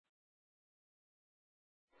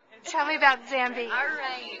Tell me about Zambi. All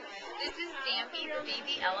right. This is Zambi, the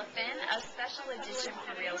baby elephant, a special edition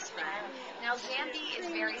for Real's Friend. Now, Zambi is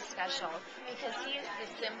very special because he is the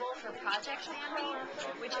symbol for Project Zambi,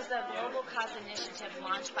 which is a global cause initiative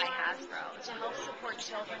launched by Hasbro to help support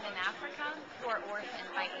children in Africa who are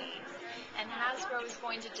orphaned by AIDS. And Hasbro is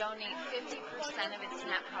going to donate 50% of its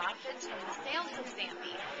net profits from the sales of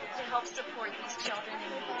Zambi to help support these children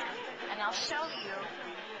in need. And I'll show you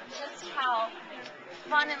just how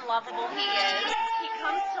fun and lovable he is. He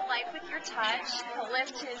comes to life with your touch. He'll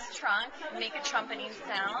lift his trunk, make a trumpeting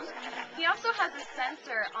sound. He also has a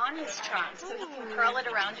sensor on his trunk, so he can curl it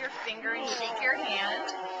around your finger and shake your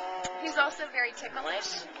hand. He's also very ticklish,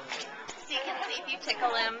 so you can see if you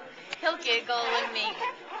tickle him, he'll giggle and make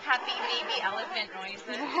happy baby elephant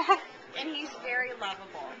noises. And he's very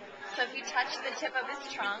lovable. So if you touch the tip of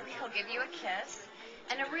his trunk, he'll give you a kiss.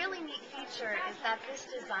 And a really neat feature is that this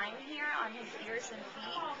design here on his ears and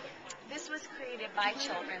feet, this was created by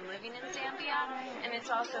children living in Zambia, and it's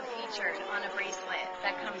also featured on a bracelet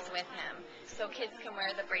that comes with him. So kids can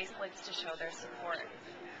wear the bracelets to show their support.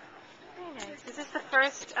 Very nice. Is this the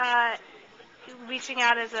first reaching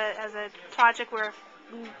out as a project where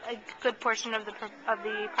a good portion of the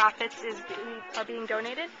profits are being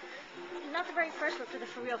donated? Not the very first, but for the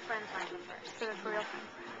For Real Friends line first. For the For Real Friends.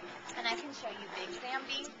 And I can show you Big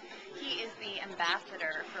Zambi. He is the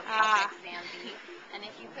ambassador for Project Zambi. And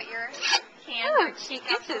if you put your hand or cheek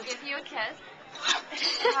up, he'll give you a kiss.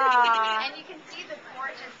 And you can see the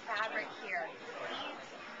gorgeous fabric here.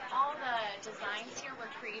 All the designs here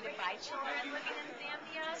were created by children living in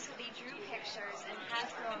Zambia, so they drew pictures and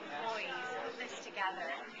Hasbro employees put this together.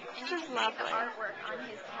 And you can see the artwork on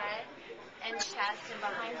his head and chest and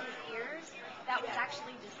behind his ears. That was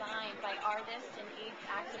actually designed by artist and AIDS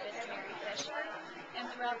activist Mary Fisher. And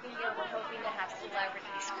throughout the year, we're hoping to have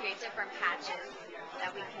celebrities create different patches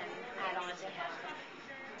that we can add on to him.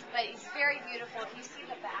 But he's very beautiful. If you see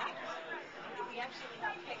the back, we actually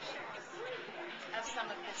have pictures of some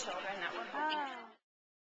of the children that we're hoping to